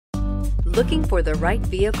Looking for the right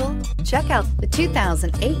vehicle? Check out the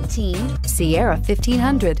 2018 Sierra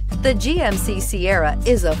 1500. The GMC Sierra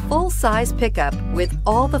is a full-size pickup with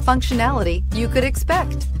all the functionality you could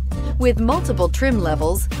expect. With multiple trim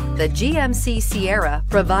levels, the GMC Sierra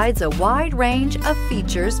provides a wide range of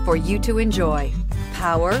features for you to enjoy.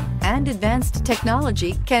 Power and advanced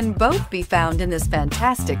technology can both be found in this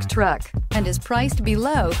fantastic truck and is priced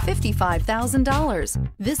below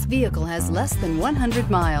 $55,000. This vehicle has less than 100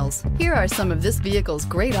 miles. Here are some of this vehicle's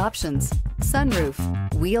great options: sunroof,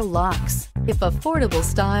 wheel locks. If affordable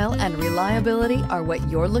style and reliability are what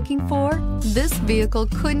you're looking for, this vehicle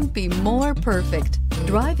couldn't be more perfect.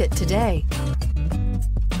 Drive it today.